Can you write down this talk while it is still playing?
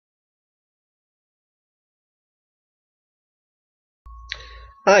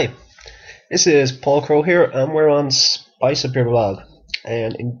Hi, this is Paul Crow here, and we're on Spice Up Your Blog.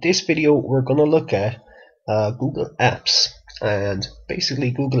 And in this video, we're going to look at Google Apps, and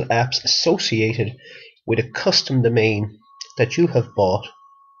basically Google Apps associated with a custom domain that you have bought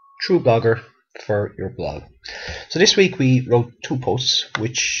through Blogger for your blog. So this week we wrote two posts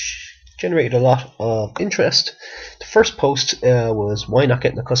which generated a lot of interest. The first post was why not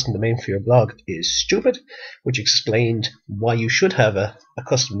getting a custom domain for your blog is stupid, which explained why you should have a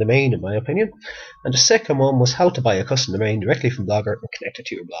custom domain in my opinion. And the second one was how to buy a custom domain directly from Blogger and connect it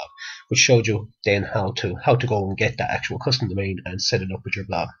to your blog, which showed you then how to go and get that actual custom domain and set it up with your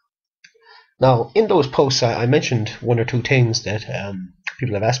blog. Now, in those posts, I mentioned one or two things that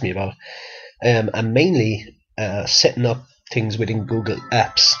people have asked me about, and mainly setting up things within Google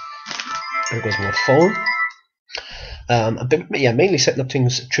Apps. There goes my phone. Mainly setting up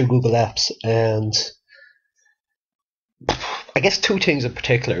things through Google Apps, and I guess two things in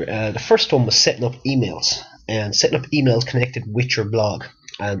particular. The first one was setting up emails, and setting up emails connected with your blog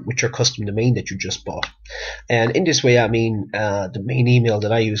and with your custom domain that you just bought. And in this way, I mean the main email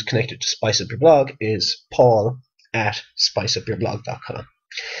that I use connected to Spice Up Your Blog is paul@spiceupyourblog.com.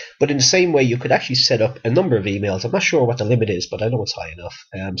 But in the same way, you could actually set up a number of emails. I'm not sure what the limit is, but I know it's high enough.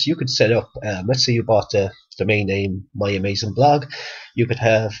 So you could set up, let's say you bought the domain name My Amazing Blog. You could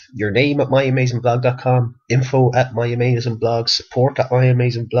have your name at myamazingblog.com, info at myamazingblog, support at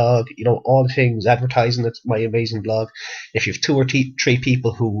myamazingblog, all the things, advertising at My Amazing Blog. If you have two or three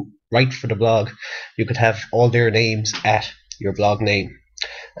people who write for the blog, you could have all their names at your blog name.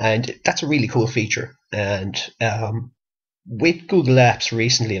 And that's a really cool feature. And with Google Apps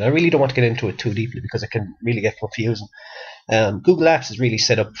recently, and I really don't want to get into it too deeply because it can really get confusing. Google Apps is really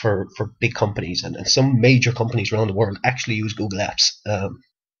set up for big companies, and some major companies around the world actually use Google Apps,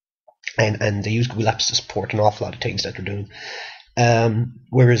 and they use Google Apps to support an awful lot of things that they're doing.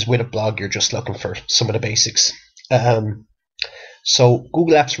 Whereas with a blog, you're just looking for some of the basics. So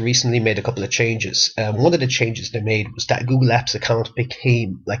Google Apps recently made a couple of changes. One of the changes they made was that Google Apps account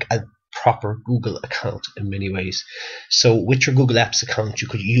became like a proper Google account in many ways. So with your Google Apps account, you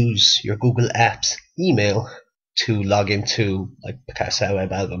could use your Google Apps email to log into like Picasa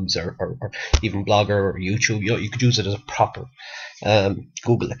Web Albums or even Blogger or YouTube. You could use it as a proper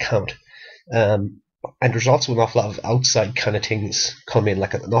Google account. And there's also an awful lot of outside kind of things come in,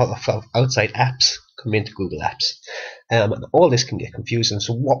 like an awful lot of outside apps come into Google Apps. And all this can get confusing.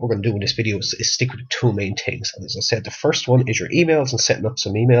 So what we're going to do in this video is stick with the two main things. And as I said, the first one is your emails and setting up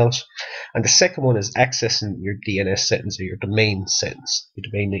some emails. And the second one is accessing your DNS settings or your domain settings, your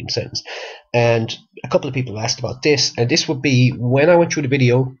domain name settings. And a couple of people asked about this. And this would be when I went through the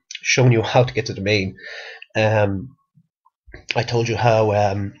video showing you how to get the domain. I told you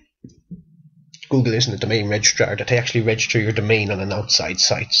how Google isn't a domain registrar, that they actually register your domain on an outside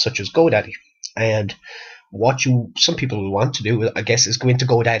site such as GoDaddy. And what some people will want to do, I guess, is go into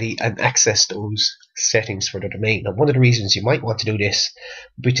GoDaddy and access those settings for the domain. And one of the reasons you might want to do this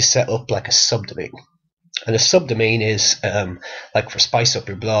would be to set up like a subdomain. And a subdomain is, like for Spice Up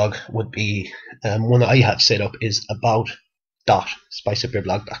Your Blog, would be one I have set up is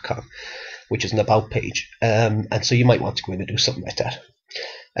about.spiceupyourblog.com, which is an about page. And so you might want to go in and do something like that.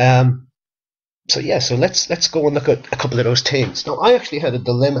 So let's go and look at a couple of those things. Now, I actually had a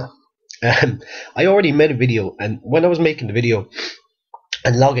dilemma. I already made a video, and when I was making the video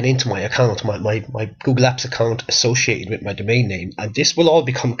and logging into my account, my Google Apps account associated with my domain name, and this will all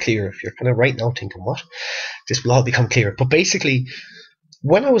become clear if you're kind of right now thinking, what? This will all become clear. But basically,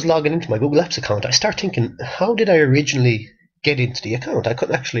 when I was logging into my Google Apps account, I started thinking, how did I originally get into the account? I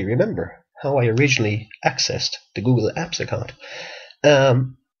couldn't actually remember how I originally accessed the Google Apps account.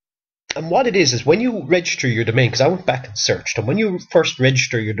 And what it is when you register your domain, because I went back and searched, and when you first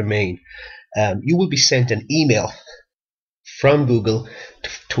register your domain, you will be sent an email from Google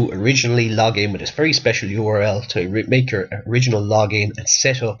to originally log in with this very special URL to make your original login and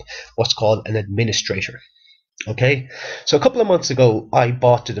set up what's called an administrator. Okay, so a couple of months ago, I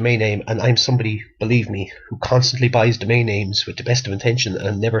bought the domain name, and I'm somebody, believe me, who constantly buys domain names with the best of intention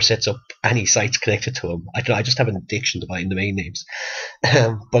and never sets up any sites connected to them. I just have an addiction to buying domain names.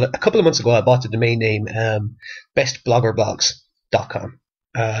 But a couple of months ago, I bought the domain name bestbloggerblogs.com.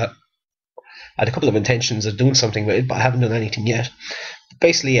 I had a couple of intentions of doing something with it, but I haven't done anything yet.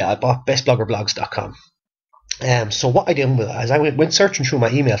 Basically, I bought bestbloggerblogs.com. So what I did was I went searching through my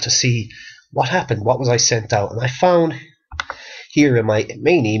email to see what happened, what was I sent out, and I found here in my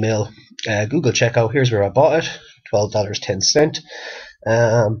main email, Google checkout, here's where I bought it, $12.10.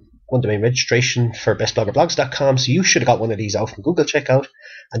 One domain registration for bestbloggerblogs.com, so you should have got one of these out from Google checkout,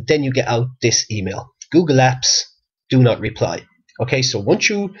 and then you get out this email. Google Apps, do not reply. Okay, so once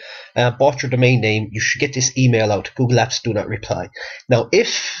you bought your domain name, you should get this email out. Google Apps do not reply. Now,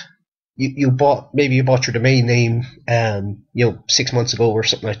 if you bought your domain name 6 months ago or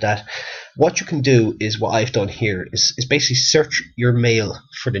something like that, what you can do is what I've done here is basically search your mail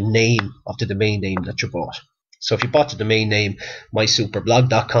for the name of the domain name that you bought. So if you bought the domain name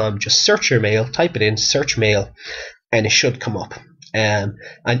mysuperblog.com, just search your mail, type it in, search mail, and it should come up. And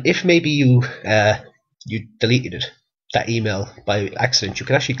if maybe you deleted that email by accident, you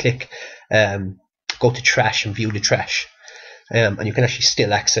can actually click go to trash and view the trash. And you can actually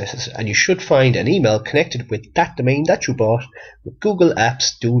still access it, and you should find an email connected with that domain that you bought with Google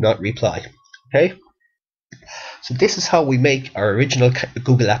Apps do not reply. Okay, so this is how we make our original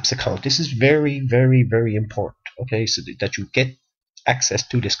Google Apps account. This is very, very, very important. Okay, so that you get access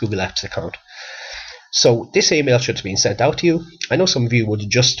to this Google Apps account. So this email should have been sent out to you. I know some of you would have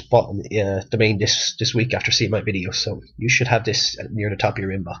just bought a domain this week after seeing my video, so you should have this near the top of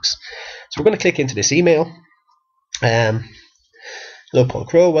your inbox. So we're going to click into this email. Hello, Paul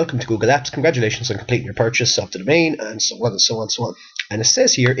Crow. Welcome to Google Apps. Congratulations on completing your purchase of the domain, and so on and so on and so on. And it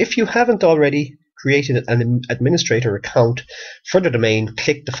says here, if you haven't already created an administrator account for the domain,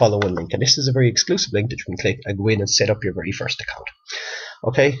 click the following link. And this is a very exclusive link that you can click and go in and set up your very first account.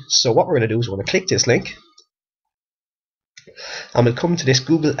 Okay, so what we're going to do is we're going to click this link, and we'll come to this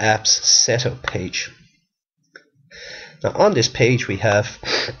Google Apps setup page. Now on this page we have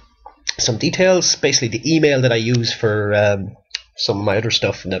some details, basically the email that I use for some of my other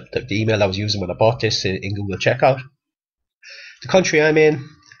stuff, and the email I was using when I bought this in Google Checkout, the country I'm in,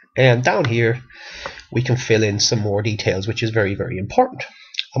 and down here we can fill in some more details, which is very, very important.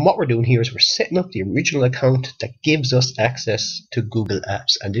 And what we're doing here is we're setting up the original account that gives us access to Google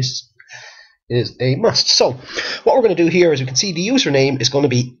Apps, and this is a must. So what we're going to do here is we can see the username is going to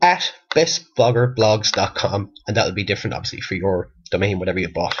be at bestbloggerblogs.com, and that will be different obviously for your domain, whatever you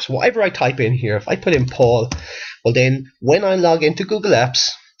bought. So whatever I type in here, if I put in Paul, well then when I log into Google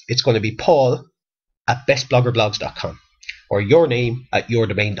Apps, it's going to be Paul at bestbloggerblogs.com, or your name at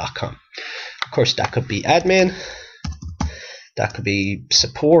yourdomain.com. Of course, that could be admin, that could be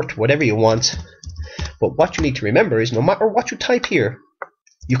support, whatever you want. But what you need to remember is no matter what you type here,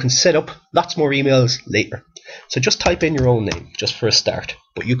 you can set up lots more emails later. So just type in your own name just for a start,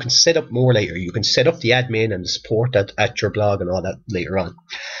 but you can set up more later. You can set up the admin and the support at your blog and all that later on.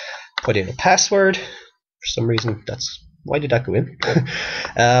 Put in a password. For some reason, why did that go in?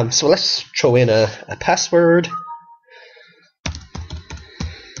 So let's throw in a password.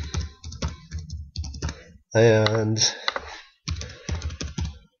 And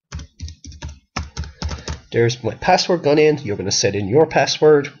there's my password gone in. You're going to set in your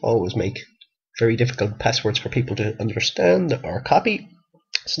password. Always make very difficult passwords for people to understand or copy.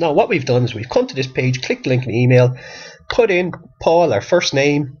 So now what we've done is we've come to this page, click the link in the email, put in Paul, our first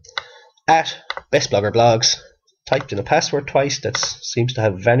name, at bestbloggerblogs, typed in a password twice. That seems to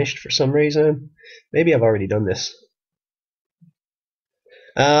have vanished for some reason. Maybe I've already done this.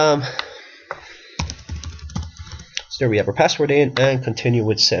 So there we have our password in, and continue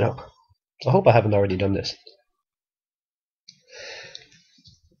with setup. I hope I haven't already done this.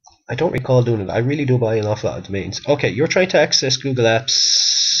 I don't recall doing it. I really do buy an awful lot of domains. Okay, you're trying to access Google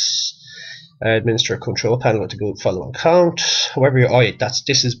Apps, administer control panel to go follow account. However,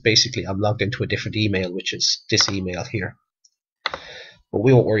 this is basically I'm logged into a different email, which is this email here. But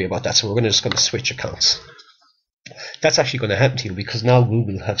we won't worry about that. So we're just going to switch accounts. That's actually going to happen to you because now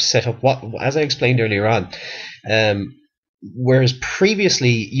Google have set up what, as I explained earlier on. Whereas previously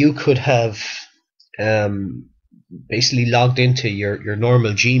you could have basically logged into your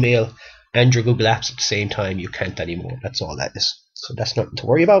normal Gmail and your Google Apps at the same time, you can't anymore. That's all that is. So that's nothing to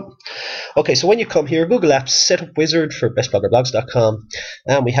worry about. Okay, so when you come here, Google Apps Setup Wizard for bestbloggerblogs.com,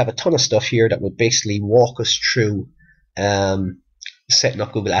 and we have a ton of stuff here that would basically walk us through setting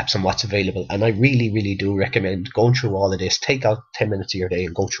up Google Apps and what's available. And I really, really do recommend going through all of this. Take out 10 minutes of your day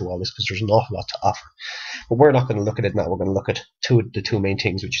and go through all this because there's an awful lot to offer. But we're not going to look at it now. We're going to look at the two main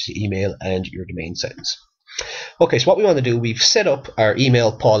things, which is email and your domain settings. Okay, so what we want to do, we've set up our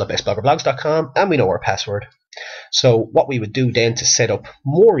email, Paul at bestbloggerblogs.com, and we know our password. So what we would do then to set up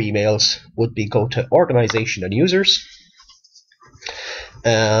more emails would be go to organization and users.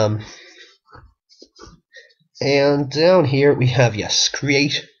 And down here we have, yes,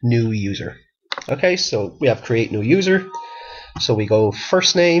 create new user. Okay, so we have create new user. So we go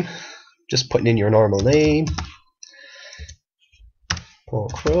first name, just putting in your normal name, Paul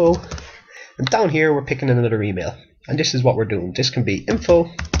Crow. And down here we're picking another email. And this is what we're doing. This can be info,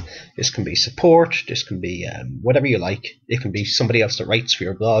 this can be support, this can be whatever you like. It can be somebody else that writes for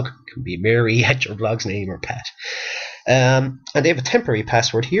your blog. It can be Mary at your blog's name, or Pat. And they have a temporary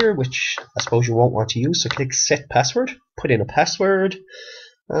password here, which I suppose you won't want to use. So click Set Password. Put in a password.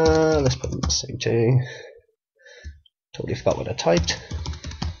 Let's put in the same thing. Totally forgot what I typed.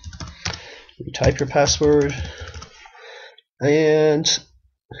 You type your password, and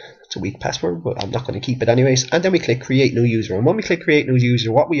it's a weak password, but I'm not going to keep it anyways. And then we click Create New User. And when we click Create New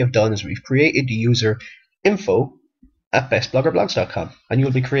User, what we have done is we've created the user info@bestbloggerblogs.com, and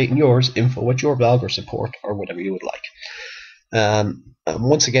you'll be creating yours info at your blog or support or whatever you would like.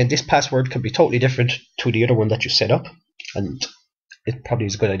 Once again, this password can be totally different to the other one that you set up, and it probably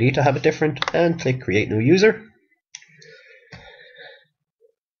is a good idea to have it different. And click Create New User.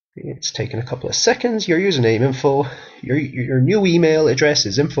 It's taken a couple of seconds. Your username info, your new email address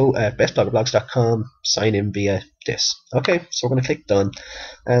is info@bestbloggerblogs.com. Sign in via this. Okay, so we're going to click Done,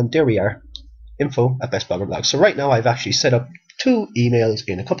 and there we are, info@bestbloggerblogs. So right now I've actually set up 2 emails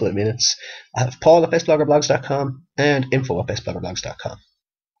in a couple of minutes. I have paul@bestbloggerblogs.com and info@bestbloggerblogs.com.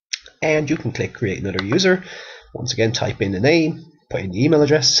 And you can click Create Another User. Once again, type in the name, put in the email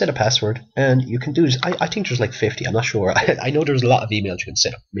address, set a password, and you can do this. I think there's like 50. I'm not sure. I know there's a lot of emails you can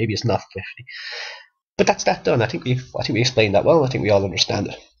set up. Maybe it's not 50, but that's that done. I think we explained that well. I think we all understand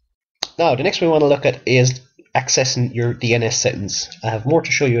it. Now the next one we want to look at is accessing your DNS settings. I have more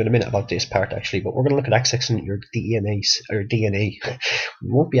to show you in a minute about this part actually, but we're going to look at accessing your DNA. We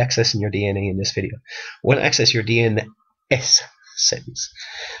won't be accessing your DNA in this video. We're going to access your DNS settings.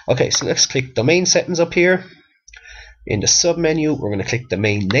 Okay, so let's click Domain Settings up here. In the sub menu, we're going to click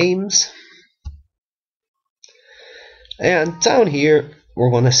Domain Names, and down here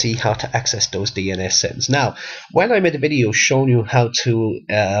we're going to see how to access those DNS settings. Now, when I made a video showing you how to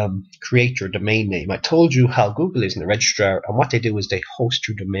create your domain name, I told you how Google is in the registrar, and what they do is they host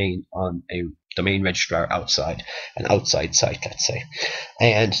your domain on a domain registrar outside, an outside site, let's say.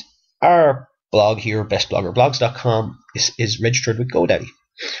 And our blog here, bestbloggerblogs.com, is registered with GoDaddy.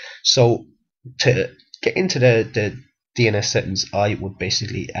 So to get into the DNS settings, I would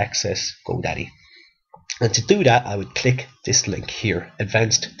basically access GoDaddy. And to do that, I would click this link here,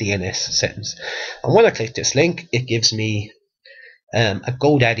 Advanced DNS Settings. And when I click this link, it gives me a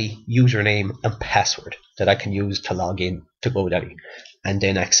GoDaddy username and password that I can use to log in to GoDaddy and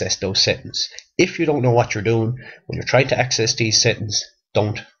then access those settings. If you don't know what you're doing when you're trying to access these settings,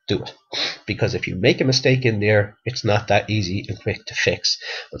 don't do it, because if you make a mistake in there, it's not that easy and quick to fix.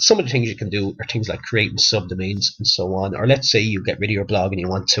 But some of the things you can do are things like creating subdomains and so on. Or let's say you get rid of your blog and you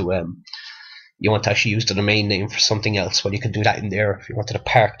want to actually use the domain name for something else. Well, you can do that in there. If you wanted to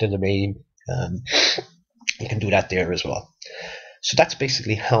park the domain, you can do that there as well. So that's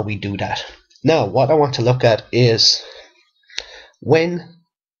basically how we do that. Now, what I want to look at is when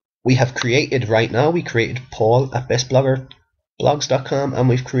we have created, right now we created paul@bestbloggerblogs.com, and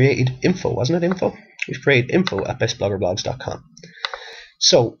we've created info, wasn't it info? We've created info@bestbloggerblogs.com.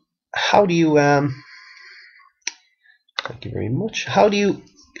 So how do you thank you very much. How do you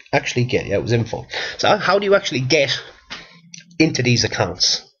actually get, yeah, it was info. So how do you actually get into these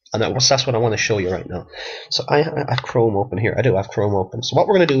accounts? And that's what I want to show you right now. So I have Chrome open here. I do have Chrome open. So what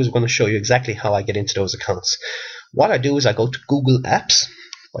we're going to do is we're going to show you exactly how I get into those accounts. What I do is I go to Google Apps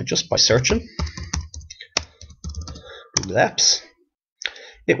by searching Google Apps.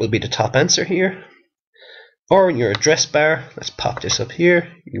 It will be the top answer here. Or in your address bar, let's pop this up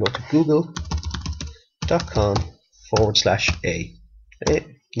here. You go to google.com/A.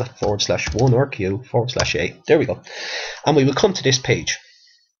 Not /1 or Q, /A. There we go. And we will come to this page.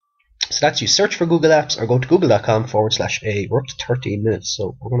 So that's, you search for Google Apps or go to google.com/A. We're up to 13 minutes,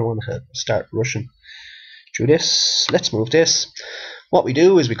 so we're going to want to start rushing through this. Let's move this. What we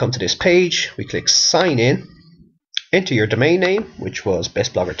do is we come to this page, we click Sign In, enter your domain name, which was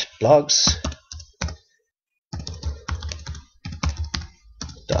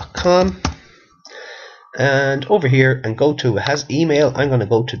bestbloggerblogs.com. And over here, and go to, it has email, I'm going to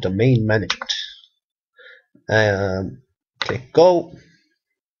go to domain management. Click go,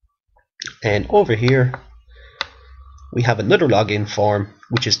 and over here we have another login form,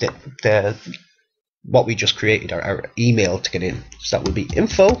 which is the what we just created, our email to get in. So that will be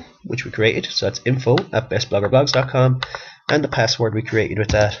info, which we created, so that's info@bestbloggerblogs.com, and the password we created with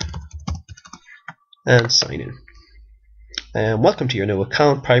that, and sign in. Welcome to your new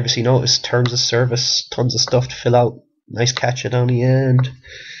account, privacy notice, terms of service, tons of stuff to fill out. Nice catch it on the end.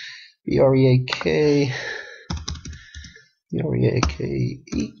 BREAKEORTURT.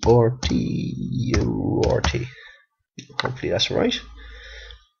 Hopefully that's right.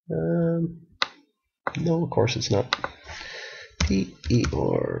 No, of course it's not.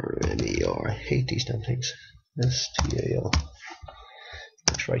 PERMER. I hate these damn things. STAL.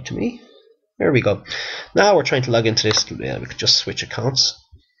 That's right to me. There we go. Now we're trying to log into this. Yeah, we could just switch accounts.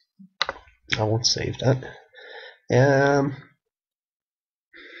 I won't save that.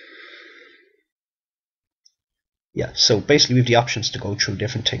 Yeah, so basically we have the options to go through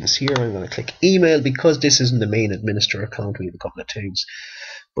different things here. I'm going to click email because this isn't the main administrator account. We have a couple of things.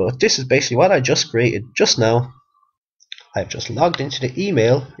 But this is basically what I just created just now. I've just logged into the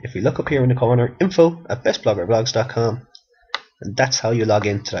email. If we look up here in the corner, info@bestbloggerblogs.com, and that's how you log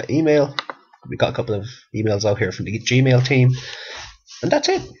into that email. We got a couple of emails out here from the Gmail team, and that's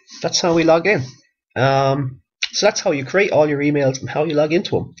it. That's how we log in. So that's how you create all your emails and how you log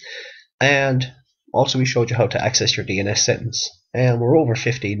into them. And also we showed you how to access your DNS settings. And we're over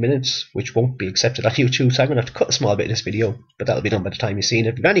 15 minutes, which won't be accepted on YouTube, so I'm going to have to cut a small bit of this video, but that'll be done by the time you've seen it.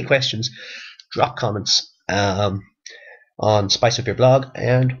 If you have any questions, drop comments on Spice Up Your Blog,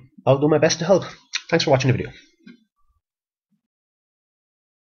 and I'll do my best to help. Thanks for watching the video.